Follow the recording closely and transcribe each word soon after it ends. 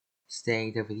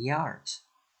State of the art.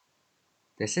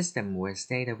 The system was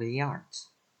state of the art.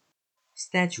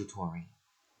 Statutory.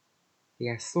 The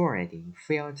authority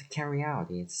failed to carry out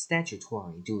its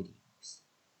statutory duties.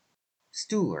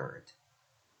 Steward.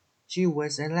 She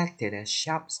was elected as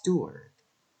shop steward.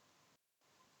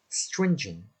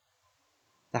 Stringent.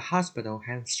 The hospital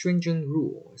had stringent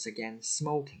rules against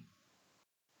smoking.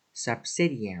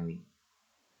 Subsidiary.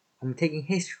 I'm taking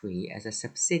history as a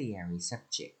subsidiary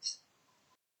subject.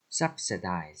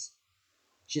 Subsidize.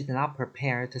 She's not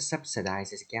prepared to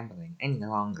subsidize his gambling any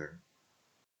longer.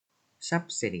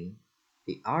 Subsidy.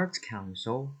 The Arts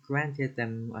Council granted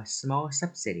them a small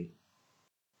subsidy.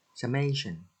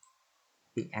 Summation.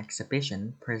 The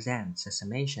exhibition presents a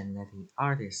summation of the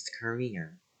artist's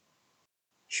career.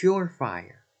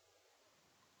 Surefire.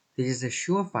 This is a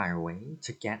surefire way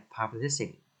to get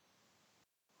publicity.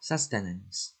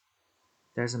 Sustenance.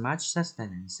 There's much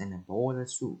sustenance in a bowl of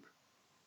soup.